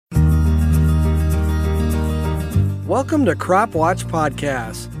Welcome to Crop Watch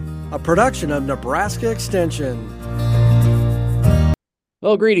Podcast, a production of Nebraska Extension.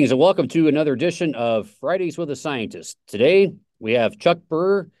 Well, greetings and welcome to another edition of Fridays with a Scientist. Today we have Chuck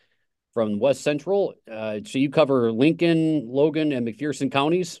Burr from West Central. So you cover Lincoln, Logan, and McPherson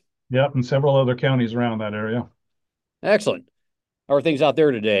counties. Yep, and several other counties around that area. Excellent. How are things out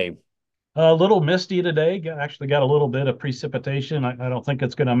there today? A little misty today. Actually got a little bit of precipitation. I don't think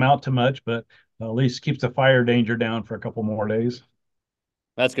it's going to amount to much, but at least keeps the fire danger down for a couple more days.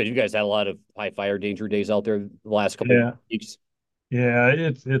 That's good. You guys had a lot of high fire danger days out there the last couple of Yeah, weeks. yeah.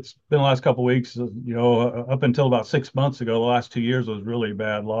 It's been the last couple of weeks. Up until about 6 months ago, the last 2 years was really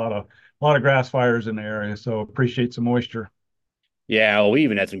bad. A lot of grass fires in the area. So appreciate some moisture. Yeah, well, we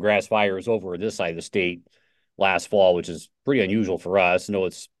even had some grass fires over this side of the state last fall, which is pretty unusual for us. I know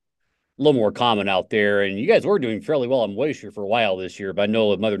it's a little more common out there. And you guys were doing fairly well on moisture for a while this year, but I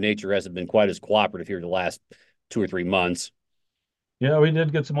know Mother Nature hasn't been quite as cooperative here the last 2 or 3 months. Yeah, we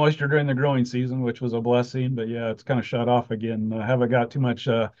did get some moisture during the growing season, which was a blessing. But yeah, it's kind of shut off again. Haven't got too much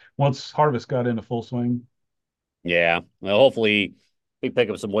once harvest got into full swing. Yeah. Well, hopefully we pick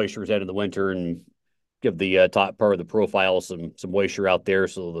up some moisture at in the winter and give the top part of the profile some moisture out there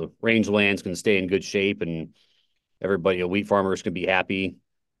so the rangelands can stay in good shape and everybody, wheat farmers can be happy.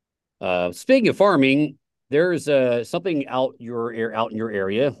 Speaking of farming, there's something out in your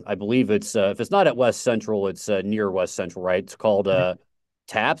area. I believe it's if it's not at West Central, it's near West Central, right? It's called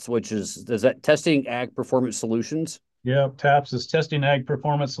TAPS, which is that Testing Ag Performance Solutions. Yeah, TAPS is Testing Ag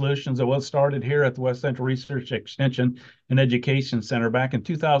Performance Solutions. It was started here at the West Central Research Extension and Education Center back in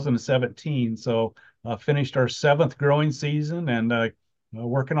 2017. So finished our seventh growing season and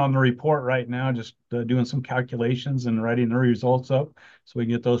working on the report right now, just doing some calculations and writing the results up so we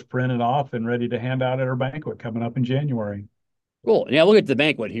can get those printed off and ready to hand out at our banquet coming up in January. Cool. Yeah, we'll get to the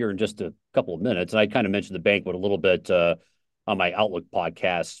banquet here in just a couple of minutes. And I kind of mentioned the banquet a little bit on my Outlook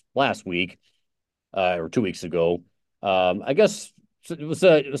podcast last week or 2 weeks ago. I guess it was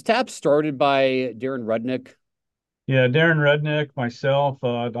TAP started by Darren Rudnick. Yeah, Darren Rudnick, myself,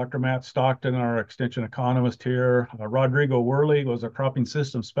 Dr. Matt Stockton, our extension economist here. Rodrigo Worley was a cropping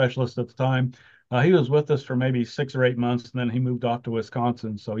system specialist at the time. He was with us for maybe 6 or 8 months, and then he moved off to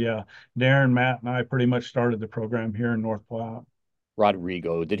Wisconsin. So yeah, Darren, Matt, and I pretty much started the program here in North Platte.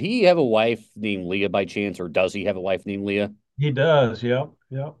 Rodrigo. Did he have a wife named Leah by chance, or does he have a wife named Leah? He does, yep,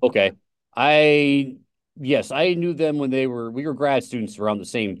 yep. Okay. I yes, I knew them when we were grad students around the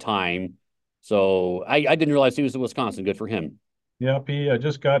same time. So I didn't realize he was in Wisconsin. Good for him. Yep, he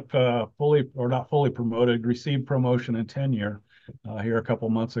just got fully, or not fully promoted, received promotion in tenure here a couple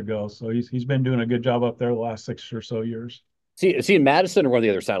months ago. So he's been doing a good job up there the last 6 or so years. Is he in Madison or one of the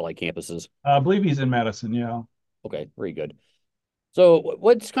other satellite campuses? I believe he's in Madison, yeah. Okay, very good. So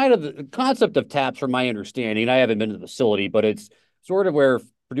what's kind of the concept of TAPS, from my understanding? I haven't been to the facility, but it's sort of where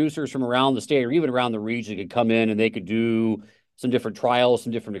producers from around the state or even around the region could come in and they could do some different trials,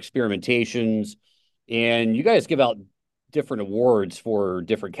 some different experimentations, and you guys give out different awards for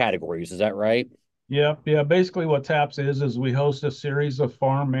different categories. Is that right? Yeah, yeah. Basically, what TAPS is we host a series of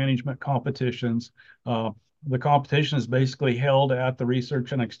farm management competitions. Uh, the competition is basically held at the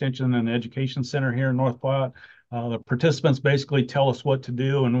Research and Extension and Education Center here in North Platte. The participants basically tell us what to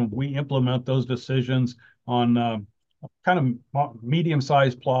do, and we implement those decisions on kind of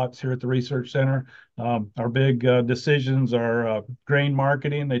medium-sized plots here at the Research Center. Our big decisions are grain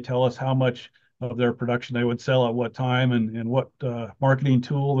marketing. They tell us how much of their production they would sell at what time and what marketing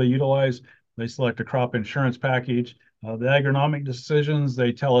tool they utilize. They select a crop insurance package. The agronomic decisions,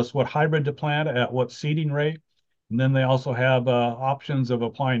 they tell us what hybrid to plant at what seeding rate. And then they also have options of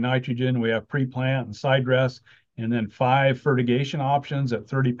applying nitrogen. We have pre-plant and side dress, and then 5 fertigation options at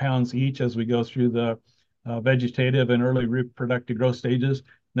 30 pounds each as we go through the vegetative and early reproductive growth stages. And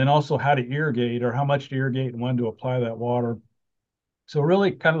then also how to irrigate or how much to irrigate and when to apply that water. So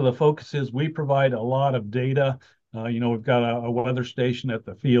really kind of the focus is we provide a lot of data. We've got a weather station at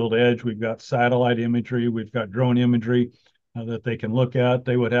the field edge. We've got satellite imagery. We've got drone imagery that they can look at.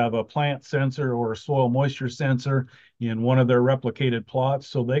 They would have a plant sensor or a soil moisture sensor in one of their replicated plots.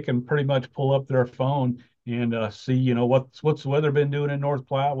 So they can pretty much pull up their phone and see, what's the weather been doing in North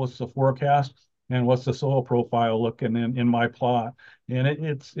Platte? What's the forecast? And what's the soil profile looking in my plot? And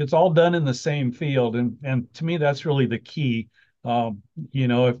it's all done in the same field. And to me, that's really the key.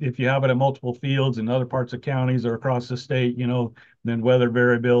 If you have it in multiple fields in other parts of counties or across the state, then weather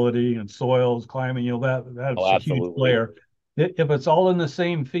variability and soils, climate, Oh, that's a huge absolutely. player. If it's all in the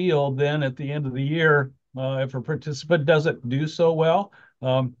same field, then at the end of the year, if a participant doesn't do so well,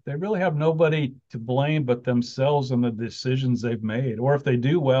 they really have nobody to blame but themselves and the decisions they've made. Or if they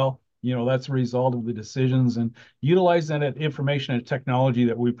do well, that's a result of the decisions, and utilizing that information and technology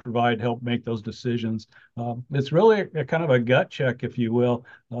that we provide help make those decisions. It's really a kind of a gut check, if you will.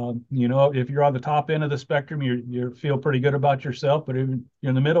 If you're on the top end of the spectrum, you feel pretty good about yourself, but if you're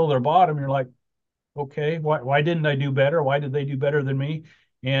in the middle or bottom, you're like, okay, why didn't I do better? Why did they do better than me?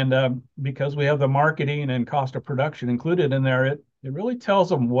 And because we have the marketing and cost of production included in there, it really tells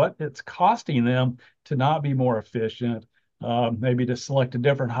them what it's costing them to not be more efficient, maybe to select a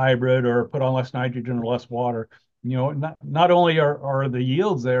different hybrid or put on less nitrogen or less water. Not only are the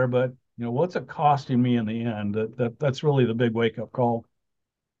yields there, but what's it costing me in the end? That's really the big wake up call.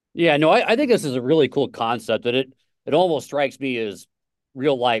 Yeah, no, I think this is a really cool concept, and it almost strikes me as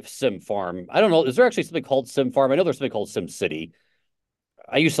real life Sim Farm. I don't know, is there actually something called Sim Farm? I know there's something called Sim City.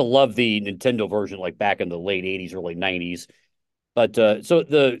 I used to love the Nintendo version, like back in the late '80s, early '90s. But so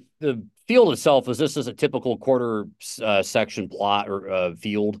the field itself, is this is a typical quarter section plot or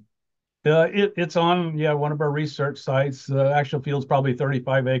field? It's on, yeah, one of our research sites. The actual field's probably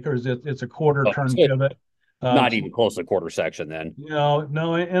 35 acres. It's a quarter Oh, turn so pivot. not So even close to a quarter section then.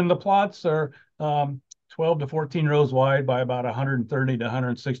 no, and the plots are 12 to 14 rows wide by about 130 to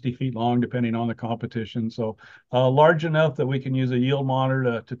 160 feet long, depending on the competition. So large enough that we can use a yield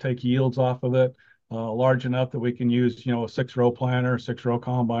monitor to take yields off of it. Large enough that we can use, a 6-row planter, 6-row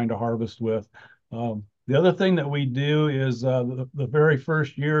combine to harvest with. The other thing that we do is the very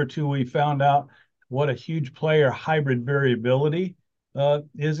first year or two, we found out what a huge player hybrid variability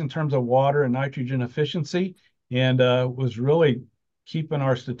is in terms of water and nitrogen efficiency, and was really keeping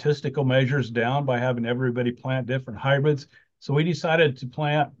our statistical measures down by having everybody plant different hybrids. So we decided to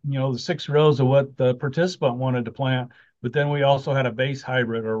plant, the 6 rows of what the participant wanted to plant, but then we also had a base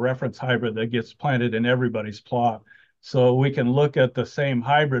hybrid or reference hybrid that gets planted in everybody's plot. So we can look at the same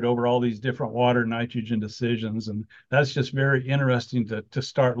hybrid over all these different water nitrogen decisions. And that's just very interesting to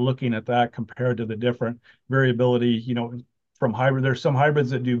start looking at that compared to the different variability, from hybrid. There's some hybrids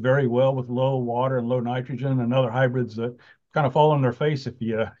that do very well with low water and low nitrogen, and other hybrids that kind of fall on their face if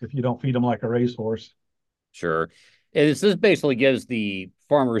you don't feed them like a racehorse. Sure. And this basically gives the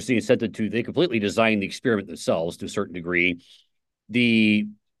farmers the incentive to they completely design the experiment themselves to a certain degree. The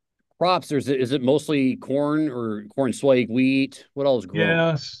crops, is it mostly corn or corn, soy, wheat? What else grown?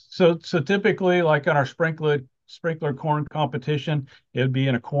 Yeah, so typically, like on our sprinkler corn competition, it would be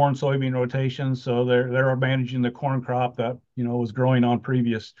in a corn soybean rotation. So they're managing the corn crop that was growing on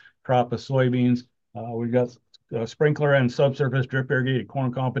previous crop of soybeans. We've got sprinkler and subsurface drip irrigated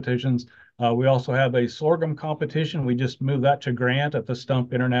corn competitions. We also have a sorghum competition. We just moved that to Grant at the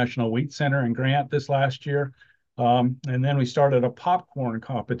Stump International Wheat Center in Grant this last year. And then we started a popcorn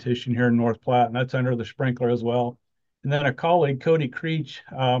competition here in North Platte, and that's under the sprinkler as well. And then a colleague, Cody Creech,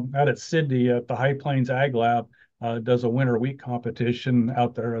 out at Sydney at the High Plains Ag Lab, does a winter wheat competition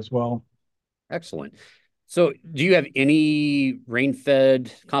out there as well. Excellent. So, do you have any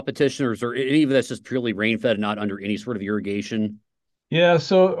rain-fed competition, or is there any of that's just purely rain-fed and not under any sort of irrigation? Yeah,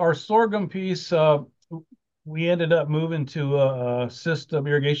 so our sorghum piece, we ended up moving to a system,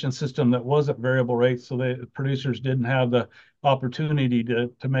 irrigation system that wasn't variable rate, so the producers didn't have the opportunity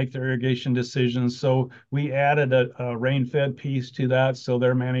to make their irrigation decisions. So we added a rain-fed piece to that, so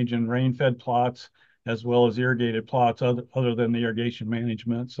they're managing rain-fed plots as well as irrigated plots, other than the irrigation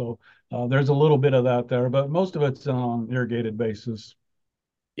management. So there's a little bit of that there, but most of it's on irrigated basis.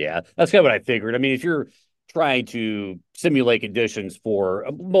 Yeah, that's kind of what I figured. I mean, if you're trying to simulate conditions for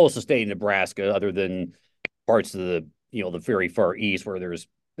most of the state of Nebraska, other than parts of the very far east where there's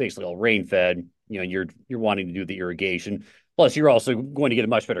basically all rain fed, you're wanting to do the irrigation. Plus, you're also going to get a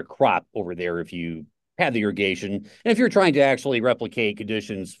much better crop over there if you have the irrigation. And if you're trying to actually replicate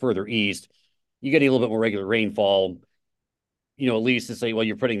conditions further east, you get a little bit more regular rainfall, at least to say, well,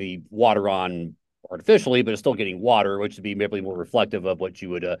 you're putting the water on artificially, but it's still getting water, which would be maybe more reflective of what you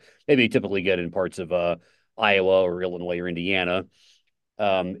would maybe typically get in parts of Iowa or Illinois or Indiana.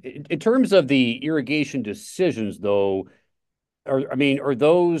 In terms of the irrigation decisions, though, are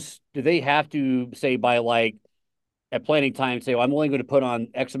those, do they have to say by like at planting time, say, well, I'm only going to put on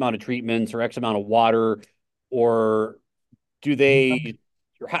X amount of treatments or X amount of water, or do they,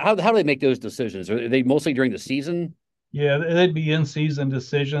 how do they make those decisions? Are they mostly during the season? Yeah, they'd be in-season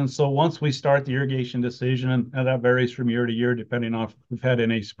decisions. So once we start the irrigation decision, and that varies from year to year depending on if we've had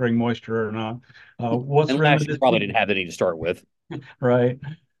any spring moisture or not. What's And last year limited, probably didn't have any to start with. right?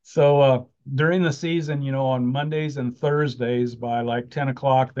 So during the season, on Mondays and Thursdays by like 10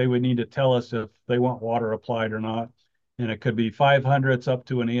 o'clock, they would need to tell us if they want water applied or not. and it could be 500ths up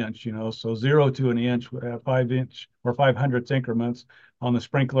to an inch, so 0 to an inch, 5 inch or 500ths increments on the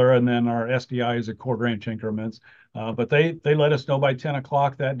sprinkler, and then our SDI is a quarter-inch increments. But they let us know by 10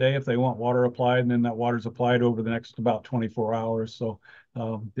 o'clock that day if they want water applied, and then that water's applied over the next about 24 hours. So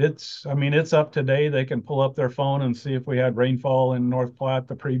I mean, it's up to date. They can pull up their phone and see if we had rainfall in North Platte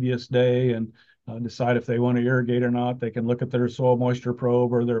the previous day and decide if they want to irrigate or not. They can look at their soil moisture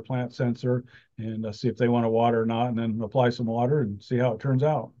probe or their plant sensor and see if they want to water or not, and then apply some water and see how it turns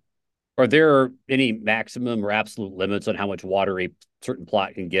out. Are there any maximum or absolute limits on how much water a certain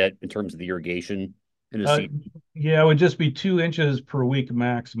plot can get in terms of the irrigation in a Uh, season? yeah, it would just be 2 inches per week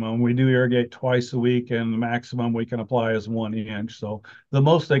maximum. We do irrigate twice a week, and the maximum we can apply is 1 inch. So the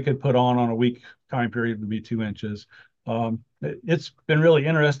most they could put on a week time period would be 2 inches. It's been really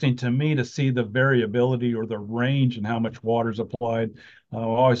interesting to me to see the variability or the range in how much water is applied. I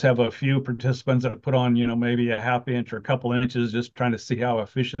always have a few participants that put on, maybe a half inch or a couple inches, just trying to see how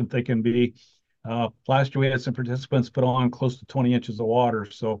efficient they can be. Last year we had some participants put on close to 20 inches of water.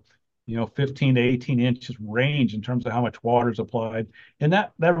 So 15 to 18 inches range in terms of how much water is applied. And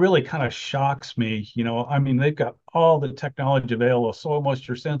that really kind of shocks me. I mean, they've got all the technology available, soil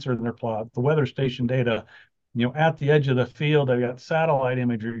moisture sensor in their plot, the weather station data, at the edge of the field. They've got satellite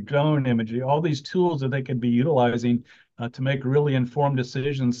imagery, drone imagery, all these tools that they could be utilizing to make really informed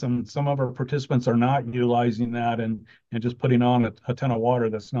decisions. Some of our participants are not utilizing that and just putting on a ton of water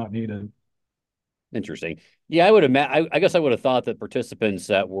that's not needed. Interesting. Yeah, I would imagine. I guess I would have thought that participants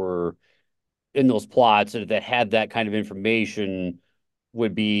that were in those plots that had that kind of information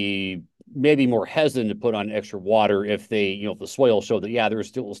would be maybe more hesitant to put on extra water if they, if the soil showed that, yeah, there's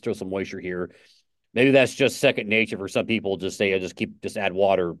still some moisture here. Maybe that's just second nature for some people. Just say, I just add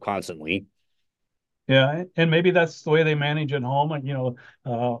water constantly. Yeah, and maybe that's the way they manage at home. And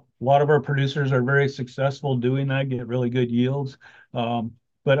a lot of our producers are very successful doing that, get really good yields.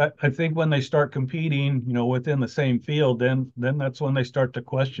 But I think when they start competing, within the same field, then that's when they start to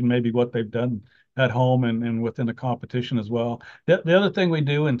question maybe what they've done at home and within the competition as well. The other thing we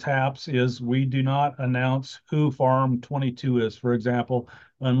do in TAPS is we do not announce who Farm 22 is, for example,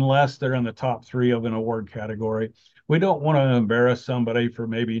 unless they're in the top three of an award category. We don't want to embarrass somebody for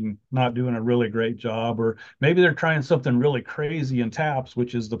maybe not doing a really great job, or maybe they're trying something really crazy in TAPS,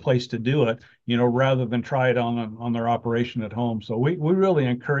 which is the place to do it, rather than try it on their operation at home. So we really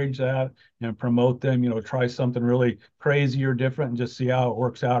encourage that and promote them, try something really crazy or different and just see how it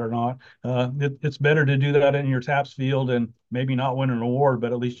works out or not. It's better to do that in your TAPS field and maybe not win an award,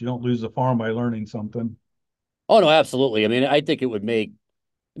 but at least you don't lose the farm by learning something. Oh no, absolutely. I mean, I think it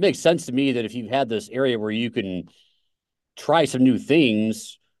makes sense to me that if you had this area where you can try some new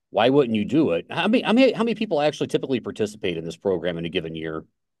things, why wouldn't you do it? How many people actually typically participate in this program in a given year?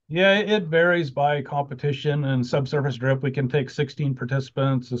 Yeah, it varies by competition. And subsurface drip, we can take 16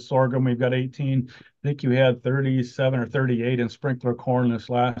 participants. The sorghum, we've got 18. I think you had 37 or 38 in sprinkler corn this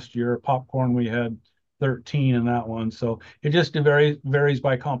last year. Popcorn, we had 13 in that one. So it just varies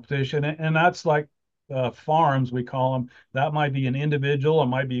by competition. And that's like farms, we call them. That might be an individual, it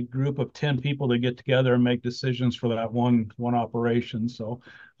might be a group of 10 people that get together and make decisions for that one operation. So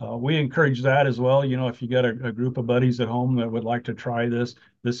we encourage that as well. If you got a group of buddies at home that would like to try this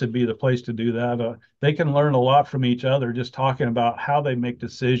would be the place to do that. They can learn a lot from each other just talking about how they make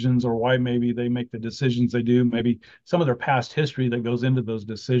decisions or why maybe they make the decisions they do, maybe some of their past history that goes into those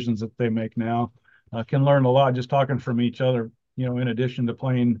decisions that they make now. Can learn a lot just talking from each other, in addition to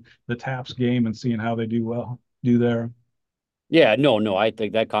playing the TAPS game and seeing how they do there. Yeah, no, I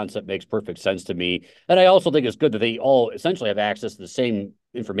think that concept makes perfect sense to me. And I also think it's good that they all essentially have access to the same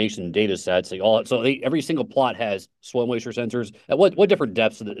information and data sets. Every single plot has soil moisture sensors. At what different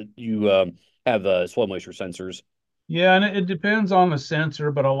depths do you have soil moisture sensors? Yeah, and it depends on the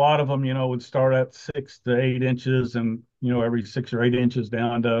sensor, but a lot of them, would start at 6 to 8 inches and, every 6 or 8 inches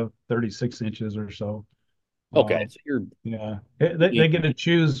down to 36 inches or so. Okay, Uh, so you're Yeah, they get to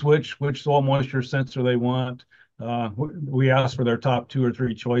choose which soil moisture sensor they want. We ask for their top two or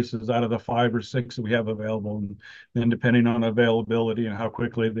three choices out of the 5 or 6 that we have available, and then depending on availability and how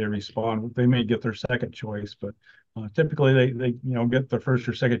quickly they respond, they may get their second choice. But typically, they get their first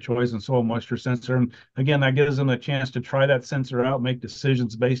or second choice in soil moisture sensor. And again, that gives them a chance to try that sensor out, make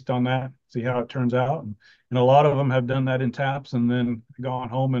decisions based on that, see how it turns out. And a lot of them have done that in TAPS and then gone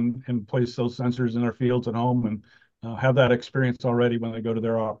home and placed those sensors in their fields at home and have that experience already when they go to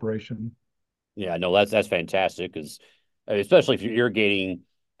their operation. Yeah, no, that's fantastic because especially if you're irrigating,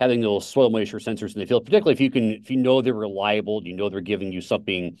 having those soil moisture sensors in the field, particularly if you know they're reliable, you know they're giving you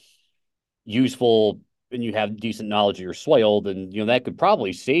something useful, and you have decent knowledge of your soil, then that could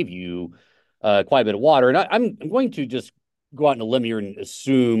probably save you quite a bit of water. And I'm going to just go out on a limb here and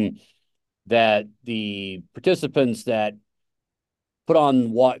assume that the participants that put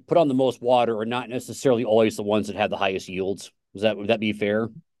on the most water are not necessarily always the ones that have the highest yields. Would that be fair?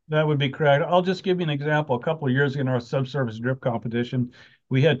 That would be correct. I'll just give you an example. A couple of years ago in our subsurface drip competition,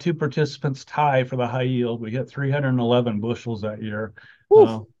 we had two participants tie for the high yield. We hit 311 bushels that year.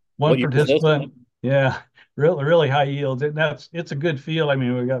 Whew. One What year was this? participant, yeah, really it's high yields. It's a good field. I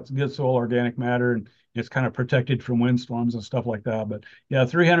mean, we got good soil organic matter, and it's kind of protected from windstorms and stuff like that. But yeah,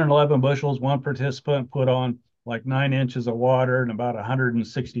 311 bushels. One participant put on like 9 inches of water and about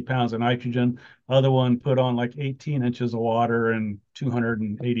 160 pounds of nitrogen. Other one put on like 18 inches of water and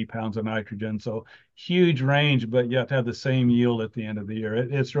 280 pounds of nitrogen. So huge range, but yet have the same yield at the end of the year.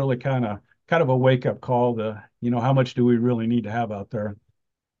 It's really kind of a wake up call to, how much do we really need to have out there?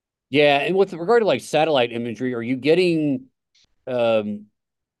 Yeah, and with regard to like satellite imagery, are you getting um,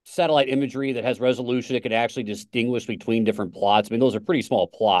 satellite imagery that has resolution that can actually distinguish between different plots? I mean, those are pretty small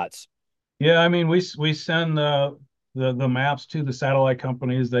plots. Yeah, I mean, we send the maps to the satellite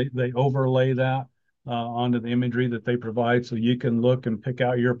companies. They overlay that onto the imagery that they provide, so you can look and pick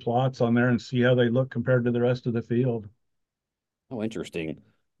out your plots on there and see how they look compared to the rest of the field. Oh, interesting.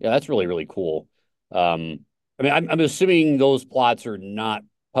 Yeah, that's really, really cool. I mean, I'm assuming those plots are not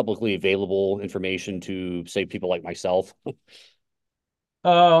publicly available information to, say, people like myself.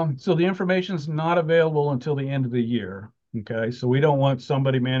 So the information is not available until the end of the year. Okay, so we don't want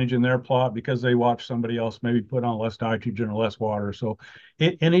somebody managing their plot because they watch somebody else maybe put on less nitrogen or less water. So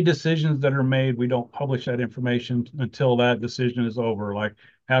any decisions that are made, we don't publish that information until that decision is over. Like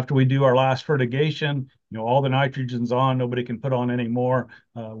after we do our last fertigation, all the nitrogen's on, nobody can put on any more.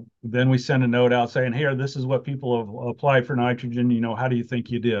 Then we send a note out saying, "Here, this is what people have applied for nitrogen. How do you think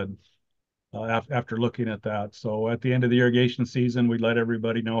you did?" After looking at that. So at the end of the irrigation season, we let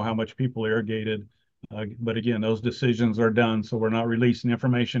everybody know how much people irrigated. But again, those decisions are done, so we're not releasing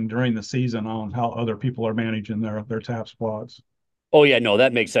information during the season on how other people are managing their tap spots. Oh yeah, no,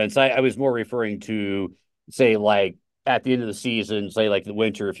 that makes sense. I was more referring to say like at the end of the season, say like the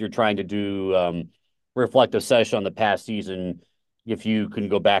winter, if you're trying to do reflective session on the past season, if you can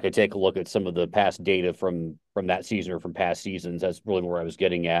go back and take a look at some of the past data from that season or from past seasons, that's really where I was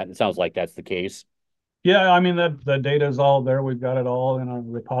getting at. It sounds like that's the case. Yeah, I mean that the data is all there. We've got it all in our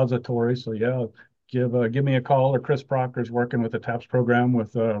repository. So yeah, give me a call. Or Chris Proctor's working with the TAPS program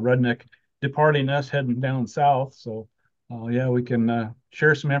with Redneck departing us heading down south. So yeah, we can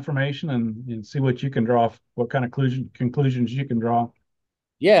share some information and see what you can draw, what kind of conclusions you can draw.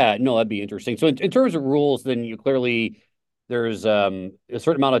 Yeah, no, that'd be interesting. So in terms of rules, then you clearly there's a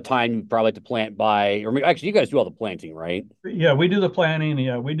certain amount of time you probably have to plant by, or actually you guys do all the planting, right? Yeah, we do the planning.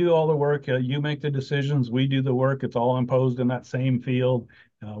 Yeah, we do all the work. You make the decisions. We do the work. It's all imposed in that same field.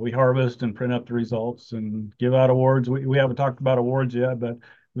 We harvest and print up the results and give out awards. We haven't talked about awards yet, but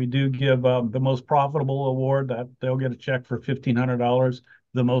we do give the most profitable award that they'll get a check for $1,500.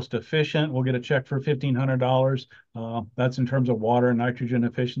 The most efficient will get a check for $1,500. That's in terms of water and nitrogen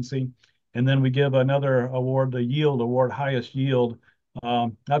efficiency. And then we give another award, the yield award, highest yield.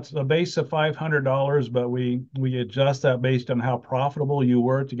 That's a base of $500, but we adjust that based on how profitable you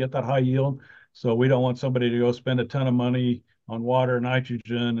were to get that high yield. So we don't want somebody to go spend a ton of money on water and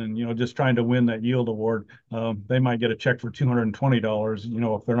nitrogen and just trying to win that yield award. They might get a check for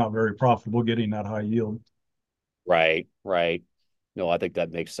 $220, if they're not very profitable getting that high yield. Right, right. No, I think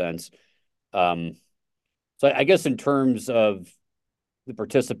that makes sense. Um, so I guess in terms of the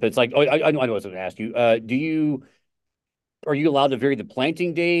participants, like, oh, I know I was going to ask you. Are you allowed to vary the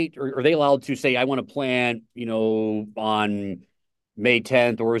planting date, or are they allowed to say, I want to plant, on May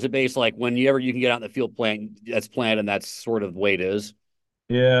 10th, or is it based like whenever you can get out in the field plant, that's planned, and that's sort of the way it is?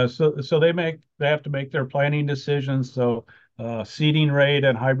 Yeah, so they have to make their planning decisions. So seeding rate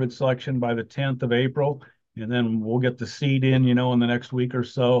and hybrid selection by the 10th of April, and then we'll get the seed in the next week or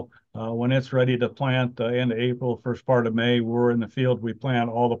so. When it's ready to plant, end of April, first part of May, we're in the field. We plant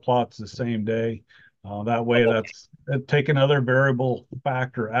all the plots the same day. That way, that's take another variable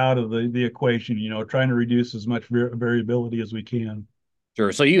factor out of the equation. Trying to reduce as much variability as we can.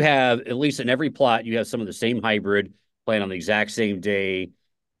 Sure. So you have, at least in every plot, you have some of the same hybrid planted on the exact same day.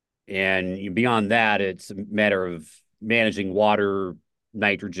 And beyond that, it's a matter of managing water,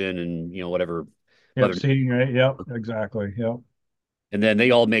 nitrogen, and whatever Yep, other. seeding rate. Yep, exactly. Yep. And then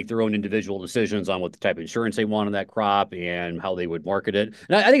they all make their own individual decisions on what the type of insurance they want on that crop and how they would market it.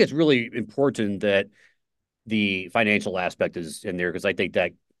 And I think it's really important that the financial aspect is in there because I think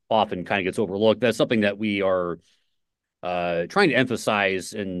that often kind of gets overlooked. That's something that we are trying to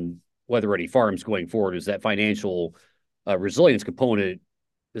emphasize in weather ready farms going forward is that financial resilience component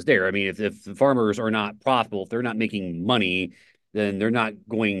is there. I mean, if the farmers are not profitable, if they're not making money, then they're not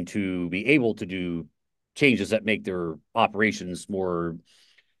going to be able to do changes that make their operations more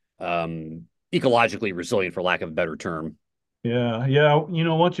ecologically resilient, for lack of a better term. Yeah, yeah.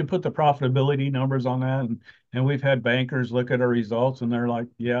 Once you put the profitability numbers on that, and we've had bankers look at our results, and they're like,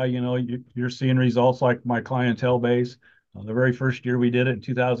 "Yeah, you're seeing results like my clientele base." The very first year we did it in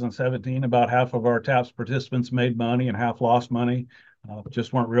 2017, about half of our TAPS participants made money and half lost money.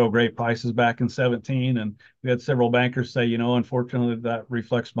 Just weren't real great prices back in 17, and we had several bankers say, unfortunately, that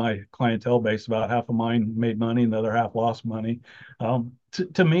reflects my clientele base. About half of mine made money, and the other half lost money.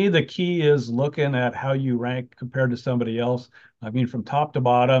 To me, the key is looking at how you rank compared to somebody else. I mean, from top to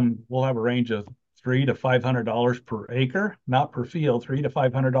bottom, we'll have a range of $300 to $500 per acre, not per field, $300 to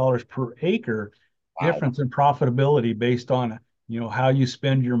 $500 per acre Wow. difference in profitability based on how you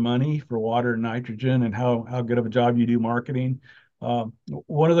spend your money for water and nitrogen and how good of a job you do marketing.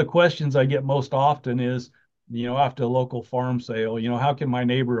 One of the questions I get most often is, after a local farm sale, how can my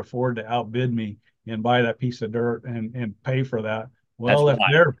neighbor afford to outbid me and buy that piece of dirt and pay for that? That's Well, if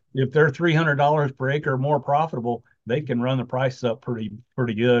why. they're $300 per acre more profitable, they can run the price up pretty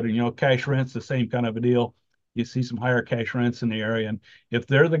good. And cash rent's the same kind of a deal. You see some higher cash rents in the area, and if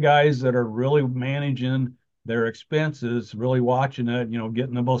they're the guys that are really managing their expenses, really watching it,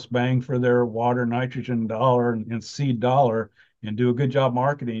 getting the most bang for their water, nitrogen dollar and seed dollar, and do a good job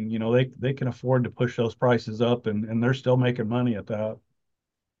marketing, they can afford to push those prices up, and they're still making money at that.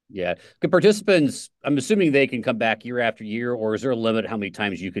 Yeah. Could participants, I'm assuming they can come back year after year, or is there a limit how many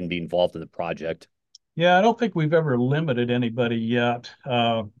times you can be involved in the project? Yeah, I don't think we've ever limited anybody yet.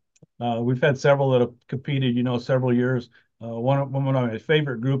 We've had several that have competed, several years. One of my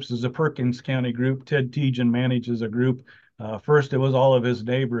favorite groups is the Perkins County group. Ted Tejan manages a group. First, it was all of his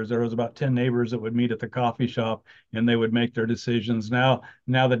neighbors. There was about 10 neighbors that would meet at the coffee shop, and they would make their decisions. Now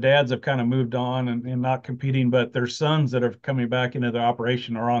the dads have kind of moved on and not competing, but their sons that are coming back into the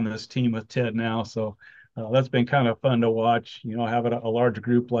operation are on this team with Ted now. So that's been kind of fun to watch, having a large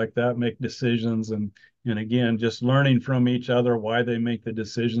group like that make decisions, and again, just learning from each other why they make the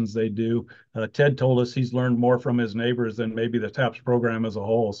decisions they do. Ted told us he's learned more from his neighbors than maybe the TAPS program as a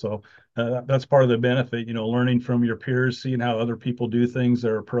whole. So that's part of the benefit, learning from your peers, seeing how other people do things,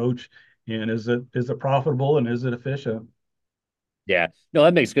 their approach, and is it profitable and is it efficient? Yeah. No,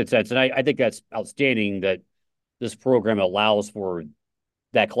 that makes good sense. And I think that's outstanding that this program allows for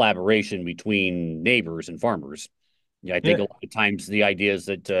that collaboration between neighbors and farmers. Yeah, I think Yeah, a lot of times the idea is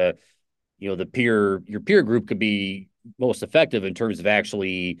that your peer group could be most effective in terms of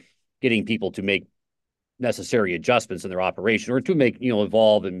actually getting people to make necessary adjustments in their operation, or to make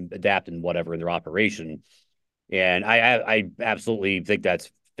evolve and adapt and whatever in their operation. And I absolutely think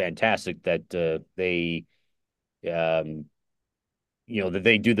that's fantastic that they um, that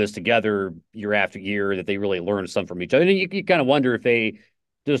they do this together year after year, that they really learn some from each other. And you kind of wonder if they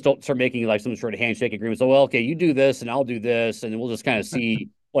just don't start making like some sort of handshake agreement. So, well, okay, you do this and I'll do this, and then we'll just kind of see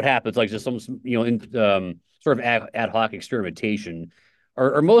what happens. Like just some sort of ad hoc experimentation.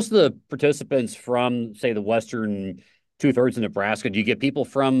 Are most of the participants from, say, the western two-thirds of Nebraska? Do you get people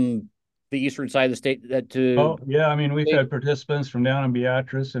from the eastern side of the state that to? Oh, yeah. I mean, we've had participants from down in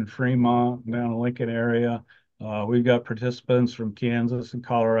Beatrice and Fremont, down in Lincoln area. We've got participants from Kansas and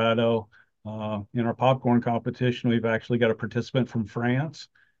Colorado. In our popcorn competition, we've actually got a participant from France.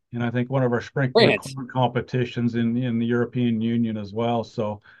 And I think one of our sprinkler France? corn competitions in the European Union as well.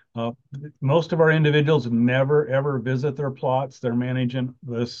 So most of our individuals never ever visit their plots. They're managing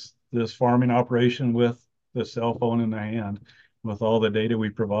this farming operation with the cell phone in their hand with all the data we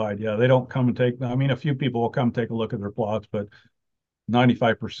provide. Yeah, they don't come and take, I mean, a few people will come take a look at their plots, but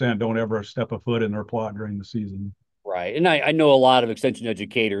 95% don't ever step a foot in their plot during the season. Right. And I know a lot of extension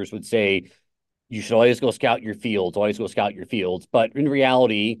educators would say you should always go scout your fields, always go scout your fields. But in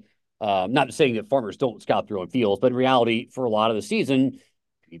reality, not saying that farmers don't scout their own fields, but in reality, for a lot of the season,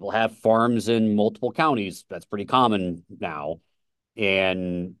 people have farms in multiple counties. That's pretty common now.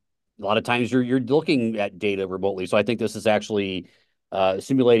 And a lot of times you're looking at data remotely. So I think this is actually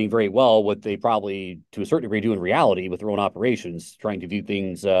simulating very well what they probably, to a certain degree, do in reality with their own operations, trying to view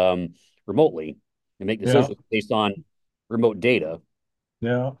things remotely and make Yeah. decisions based on remote data.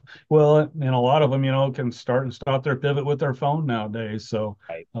 Yeah. Well, and a lot of them, can start and stop their pivot with their phone nowadays. So,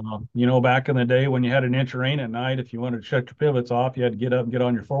 Right. back in the day when you had an inch of rain at night, if you wanted to shut your pivots off, you had to get up and get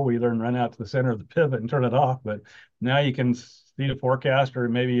on your four wheeler and run out to the center of the pivot and turn it off. But now you can see the forecast, or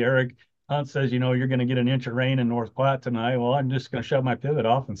maybe Eric Hunt says, you're going to get an inch of rain in North Platte tonight. Well, I'm just going to shut my pivot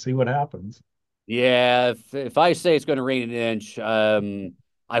off and see what happens. Yeah, if I say it's going to rain an inch,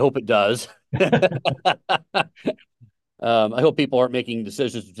 I hope it does. I hope people aren't making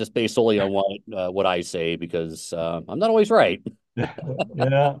decisions just based solely on what I say, because I'm not always right.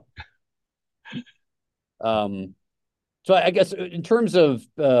 Yeah. Um, so I guess in terms of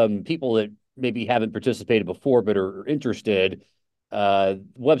people that maybe haven't participated before but are interested,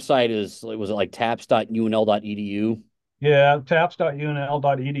 website was it like taps.unl.edu? Yeah,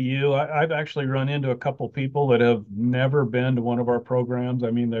 taps.unl.edu. I've actually run into a couple people that have never been to one of our programs. I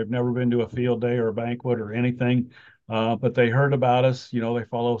mean, they've never been to a field day or a banquet or anything, but they heard about us. You know, they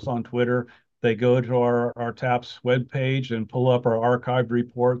follow us on Twitter. They go to our TAPS webpage and pull up our archived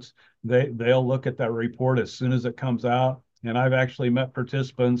reports. They'll look at that report as soon as it comes out. And I've actually met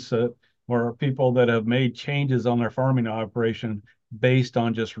participants or people that have made changes on their farming operation based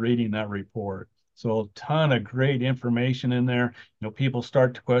on just reading that report. So a ton of great information in there. You know, people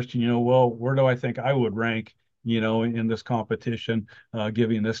start to question, well, where do I think I would rank, in this competition,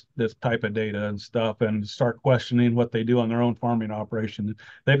 giving this type of data and stuff, and start questioning what they do on their own farming operation.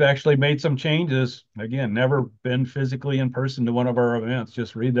 They've actually made some changes. Again, never been physically in person to one of our events.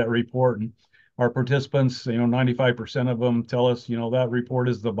 Just read that report, and our participants, 95% of them tell us, that report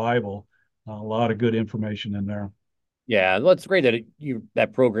is the Bible. A lot of good information in there. Yeah, well, it's great that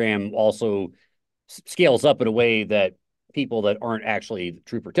that program also scales up in a way that people that aren't actually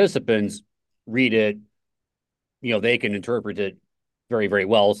true participants read it. They can interpret it very, very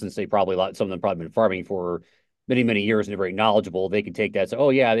well, since some of them probably been farming for many, many years and they're very knowledgeable. They can take that and say,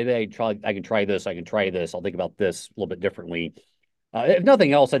 oh yeah, I can try this, I'll think about this a little bit differently. If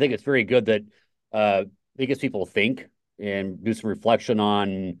nothing else, I think it's very good that it gets people to think and do some reflection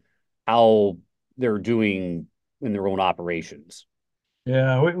on how they're doing in their own operations.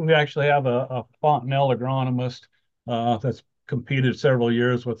 Yeah, we actually have a Fontenelle agronomist that's competed several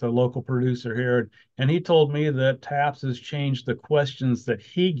years with a local producer here. And he told me that TAPS has changed the questions that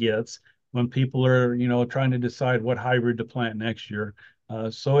he gets when people are, trying to decide what hybrid to plant next year.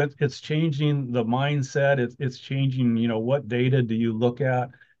 So it's changing the mindset. It's changing, what data do you look at?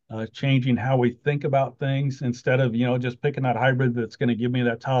 Changing how we think about things instead of, just picking that hybrid that's going to give me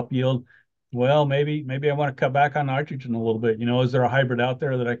that top yield. Well, maybe I want to cut back on nitrogen a little bit. Is there a hybrid out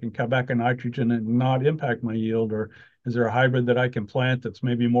there that I can cut back on nitrogen and not impact my yield? Or is there a hybrid that I can plant that's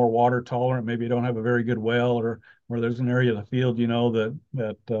maybe more water tolerant? Maybe I don't have a very good well, or there's an area of the field,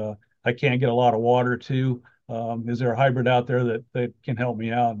 that I can't get a lot of water to. Is there a hybrid out there that can help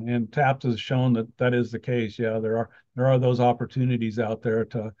me out? And TAPS has shown that that is the case. Yeah, there are those opportunities out there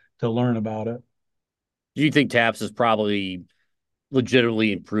to learn about it. Do you think TAPS has probably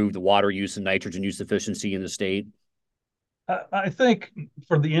legitimately improved the water use and nitrogen use efficiency in the state? I think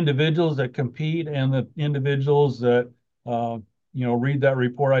for the individuals that compete and the individuals that read that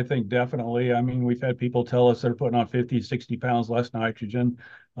report, I think definitely. I mean, we've had people tell us they're putting on 50, 60 pounds less nitrogen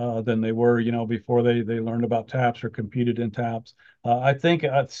than they were, before they learned about TAPS or competed in TAPS. I think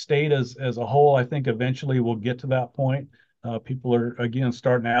a state as a whole, I think eventually we'll get to that point. People are again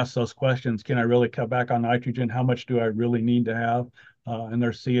starting to ask those questions. Can I really cut back on nitrogen? How much do I really need to have? And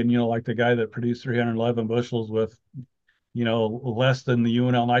they're seeing, like the guy that produced 311 bushels with less than the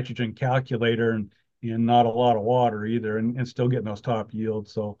UNL nitrogen calculator, and not a lot of water either, and still getting those top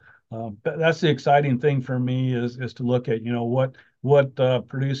yields. So that's the exciting thing for me is to look at, what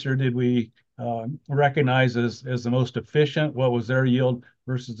producer did we recognize as the most efficient? What was their yield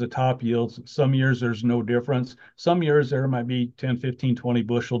versus the top yields? Some years there's no difference. Some years there might be 10, 15, 20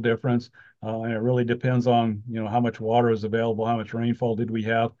 bushel difference. And it really depends on, how much water is available, how much rainfall did we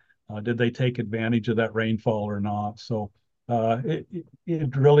have, did they take advantage of that rainfall or not? So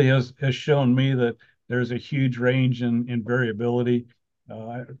it really has shown me that there's a huge range in variability.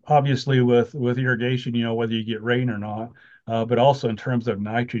 Obviously, with irrigation, whether you get rain or not, but also in terms of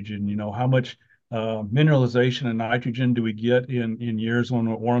nitrogen, how much mineralization and nitrogen do we get in years when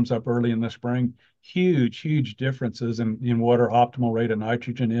it warms up early in the spring? Huge differences in what our optimal rate of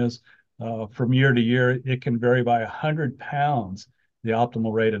nitrogen is. From year to year, it can vary by 100 pounds, the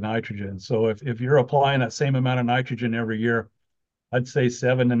optimal rate of nitrogen. So if you're applying that same amount of nitrogen every year, I'd say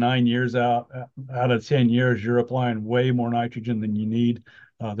 7 to 9 years out of 10 years, you're applying way more nitrogen than you need.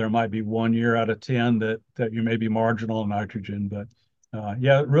 There might be 1 year out of 10 that you may be marginal in nitrogen, but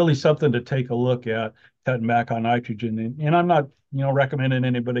yeah, really something to take a look at, cutting back on nitrogen. And I'm not, recommending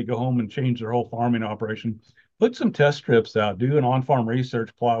anybody go home and change their whole farming operation. Put some test strips out, do an on-farm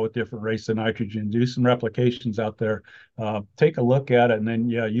research plot with different rates of nitrogen, do some replications out there, take a look at it, and then,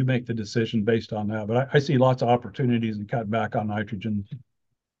 yeah, you make the decision based on that. But I see lots of opportunities in cutting back on nitrogen.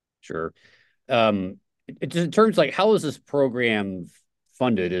 Sure. In terms like how is this program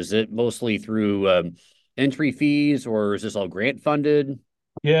funded? Is it mostly through entry fees, or is this all grant funded?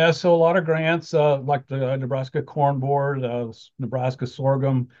 Yeah, so a lot of grants, like the Nebraska Corn Board, Nebraska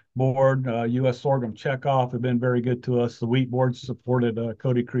Sorghum Board, U.S. Sorghum Checkoff have been very good to us. The Wheat Board supported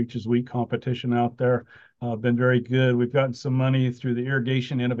Cody Creech's wheat competition out there, been very good. We've gotten some money through the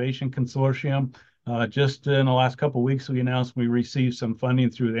Irrigation Innovation Consortium. Just in the last couple of weeks, we announced we received some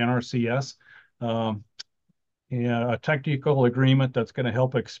funding through the NRCS. Um, and a technical agreement that's going to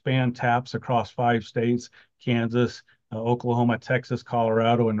help expand TAPS across 5 states, Kansas, Oklahoma, Texas,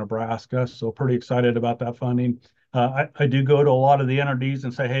 Colorado, and Nebraska. So pretty excited about that funding. I do go to a lot of the NRDs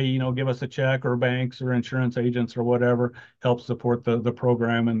and say, hey, give us a check, or banks or insurance agents or whatever, help support the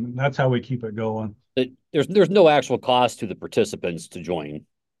program. And that's how we keep it going. There's no actual cost to the participants to join.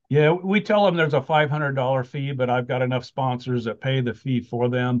 Yeah, we tell them there's a $500 fee, but I've got enough sponsors that pay the fee for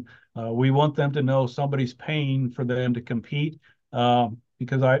them. We want them to know somebody's paying for them to compete,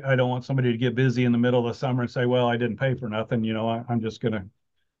 because I don't want somebody to get busy in the middle of the summer and say, well, I didn't pay for nothing. I'm just going to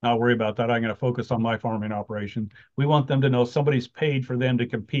not worry about that. I'm going to focus on my farming operation. We want them to know somebody's paid for them to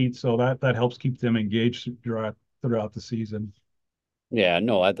compete, so that helps keep them engaged throughout the season. Yeah,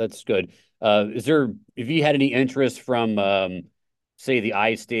 no, that's good. Have you had any interest from, say, the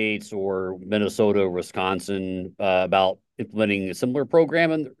I-states or Minnesota or Wisconsin about implementing a similar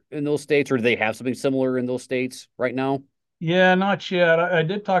program in those states, or do they have something similar in those states right now? Yeah, not yet. I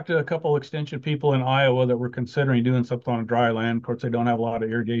did talk to a couple extension people in Iowa that were considering doing something on dry land. Of course, they don't have a lot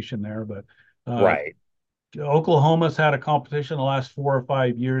of irrigation there, but uh, Right. Oklahoma's had a competition the last 4 or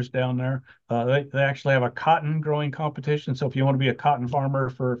 5 years down there. They actually have a cotton growing competition. So if you want to be a cotton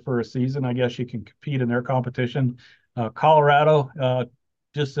farmer for a season, I guess you can compete in their competition. Colorado,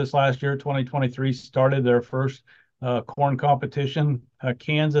 just this last year, 2023, started their first corn competition.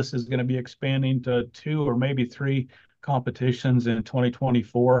 Kansas is going to be expanding to 2 or maybe 3 competitions in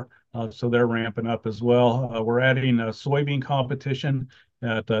 2024. So they're ramping up as well. We're adding a soybean competition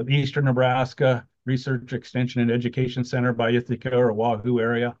at Eastern Nebraska Research Extension and Education Center by Ithaca or Wahoo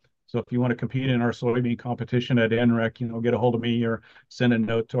area. So if you want to compete in our soybean competition at NREC, get a hold of me or send a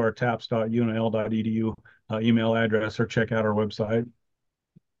note to our taps.unl.edu email address, or check out our website.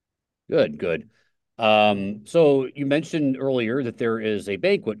 Good, good. So you mentioned earlier that there is a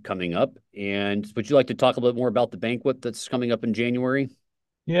banquet coming up, and would you like to talk a little bit more about the banquet that's coming up in January?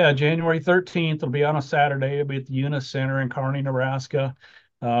 Yeah, January 13th. It'll be on a Saturday. It'll be at the Eunice Center in Kearney, Nebraska.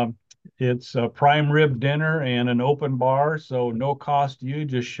 Um, it's a prime rib dinner and an open bar, so no cost to you.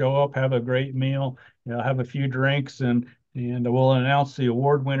 Just show up, have a great meal, have a few drinks, and we'll announce the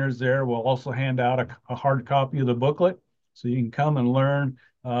award winners there. We'll also hand out a hard copy of the booklet, so you can come and learn.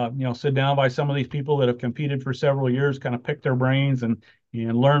 Sit down by some of these people that have competed for several years, kind of pick their brains and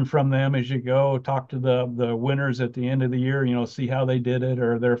learn from them as you go. Talk to the winners at the end of the year, see how they did it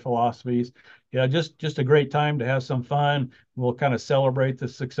or their philosophies. Yeah, just a great time to have some fun. We'll kind of celebrate the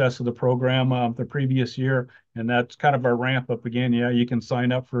success of the program the previous year, and that's kind of our ramp up again. Yeah, you can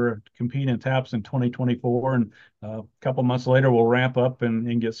sign up for compete in TAPS in 2024, and a couple months later we'll ramp up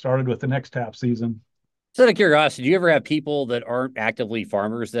and get started with the next TAP season. Just out of curiosity, do you ever have people that aren't actively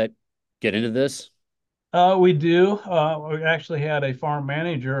farmers that get into this? We do. We actually had a farm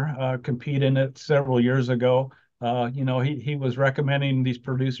manager compete in it several years ago. He was recommending these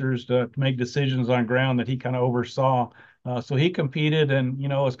producers to make decisions on ground that he kind of oversaw. So he competed, and it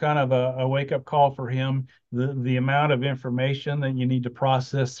was kind of a wake up call for him. The amount of information that you need to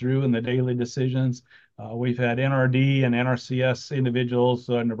process through in the daily decisions. We've had NRD and NRCS individuals,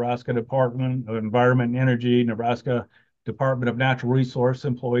 Nebraska Department of Environment and Energy, Nebraska Department of Natural Resource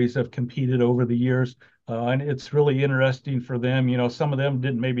employees have competed over the years. And it's really interesting for them. Some of them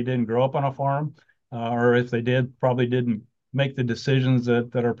didn't grow up on a farm, or if they did, probably didn't make the decisions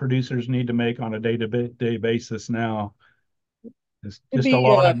that our producers need to make on a day-to-day basis now. It's It'd just a be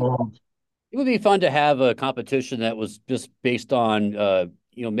lot involved. it would be fun to have a competition that was just based on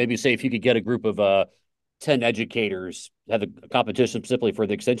maybe say if you could get a group of 10 educators, have a competition specifically for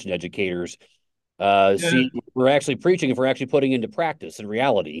the extension educators, Yeah, see if we're actually preaching, if we're actually putting into practice in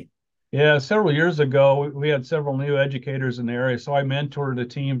reality. Yeah, several years ago, we had several new educators in the area. So I mentored a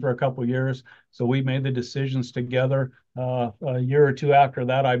team for a couple of years. So we made the decisions together. A year or two after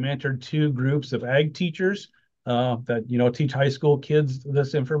that, I mentored 2 groups of ag teachers that teach high school kids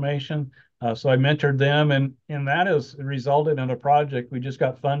this information. So I mentored them, and that has resulted in a project we just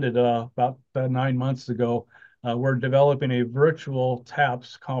got funded about 9 months ago. We're developing a virtual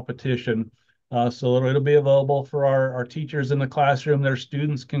TAPS competition, so it'll be available for our teachers in the classroom. Their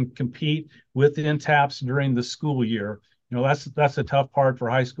students can compete within TAPS during the school year. That's a tough part for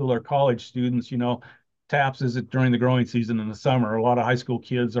high school or college students. TAPS is during the growing season in the summer. A lot of high school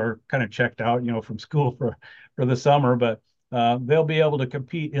kids are kind of checked out, from school for the summer. But they'll be able to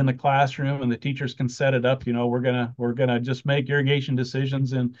compete in the classroom, and the teachers can set it up. We're gonna just make irrigation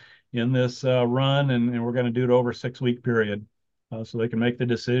decisions in this run, and we're gonna do it over a 6 week period. So they can make the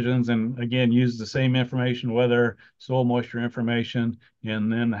decisions and again use the same information, weather, soil moisture information, and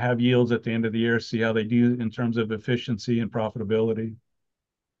then have yields at the end of the year, see how they do in terms of efficiency and profitability.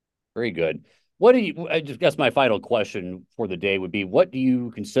 Very good. What do you, I just guess my final question for the day would be, what do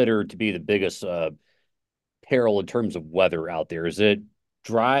you consider to be the biggest peril in terms of weather out there? Is it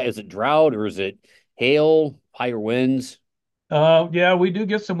dry? Is it drought or is it hail, higher winds? Yeah, we do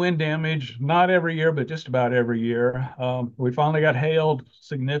get some wind damage, not every year, but just about every year. We finally got hailed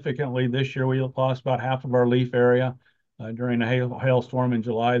significantly this year. We lost about half of our leaf area during a hailstorm in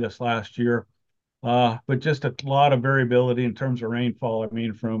July this last year. But just a lot of variability in terms of rainfall. I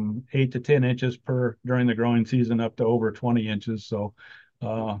mean, from 8 to 10 inches per during the growing season up to over 20 inches. So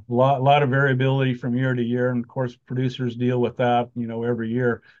lot of variability from year to year. And of course, producers deal with that, every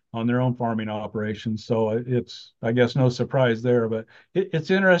year on their own farming operations. So it's, I guess, no surprise there. But it's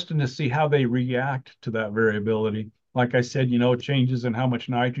interesting to see how they react to that variability. Like I said, changes in how much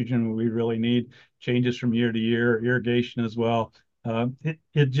nitrogen we really need, changes from year to year, irrigation as well.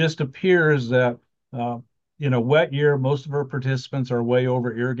 It just appears that in a wet year, most of our participants are way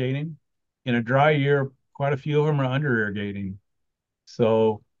over irrigating. In a dry year, quite a few of them are under irrigating.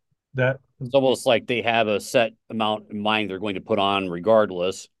 So that, It's almost like they have a set amount in mind they're going to put on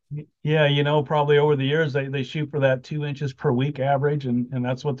regardless. yeah, probably over the years, they shoot for that 2 inches per week average, and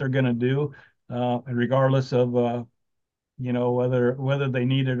that's what they're going to do, regardless of whether they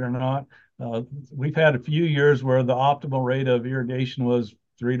need it or not. We've had a few years where the optimal rate of irrigation was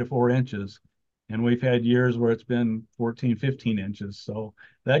 3 to 4 inches, and we've had years where it's been 14, 15 inches. So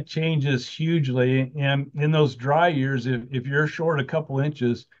that changes hugely. And in those dry years, if you're short a couple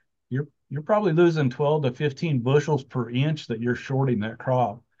inches, you're probably losing 12 to 15 bushels per inch that you're shorting that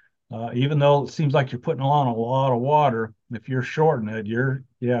crop. Even though it seems like you're putting on a lot of water, if you're shorting it, you're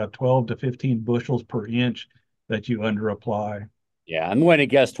 12 to 15 bushels per inch that you under apply. Yeah, I'm going to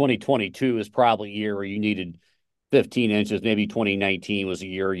guess 2022 is probably a year where you needed 15 inches. Maybe 2019 was a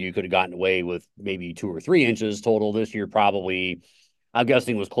year you could have gotten away with maybe 2 or 3 inches total. This year, probably, I'm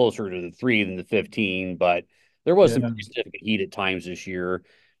guessing, was closer to the 3 than the 15, but there was some Yeah. pretty significant heat at times this year.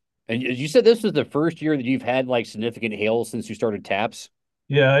 And as you said, this is the first year that you've had like significant hail since you started taps.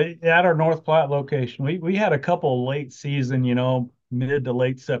 Yeah, at our North Platte location, we had a couple late season, mid to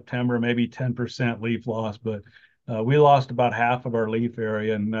late September, maybe 10% leaf loss, but we lost about half of our leaf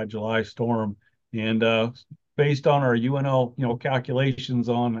area in that July storm. And based on our UNL, calculations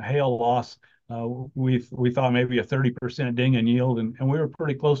on hail loss, we thought maybe a 30% ding in yield, and we were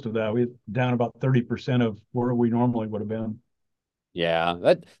pretty close to that. We down about 30% of where we normally would have been.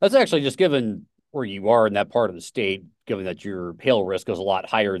 Yeah, that's actually just given where you are in that part of the state, given that your hail risk is a lot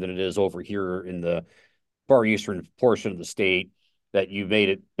higher than it is over here in the far eastern portion of the state, that you made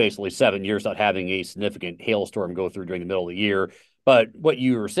it basically 7 years without having a significant hailstorm go through during the middle of the year. But what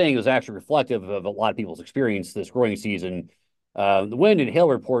you were saying is actually reflective of a lot of people's experience this growing season. The wind and hail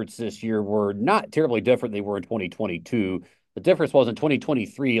reports this year were not terribly different than they were in 2022. The difference was in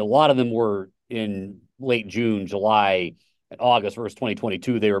 2023, a lot of them were in late June, July, and August versus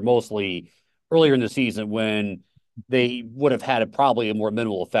 2022. They were mostly earlier in the season when they would have had probably a more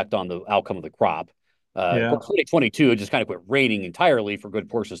minimal effect on the outcome of the crop. Of Yeah. course, 2022, it just kind of quit raining entirely for good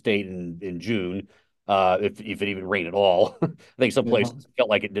portion of state in June, if it even rained at all. I think some Yeah. places felt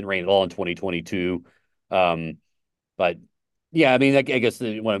like it didn't rain at all in 2022. Um, but yeah, I mean, I guess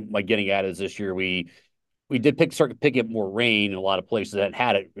what I'm getting at is this year we did start picking up more rain in a lot of places that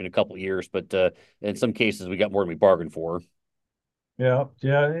had it in a couple of years, but in some cases we got more than we bargained for. Yeah,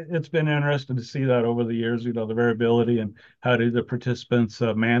 yeah, it's been interesting to see that over the years, the variability and how do the participants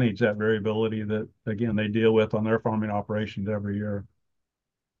manage that variability that, again, they deal with on their farming operations every year.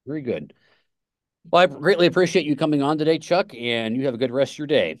 Very good. Well, I greatly appreciate you coming on today, Chuck, and you have a good rest of your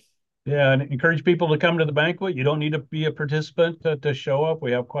day. Yeah, and encourage people to come to the banquet. You don't need to be a participant to show up.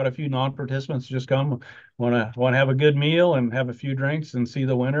 We have quite a few non-participants just come, want to have a good meal and have a few drinks and see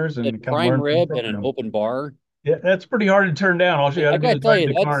the winners A and come prime learn from the rib and an program. open bar. Yeah, that's pretty hard to turn down. All you got I to do gotta is tell drive you,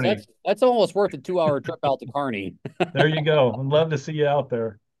 to that's Kearney. that's that's almost worth a 2 hour trip out to Kearney. There you go. I'd love to see you out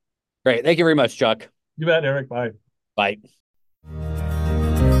there. Great. Thank you very much, Chuck. You bet, Eric. Bye. Bye.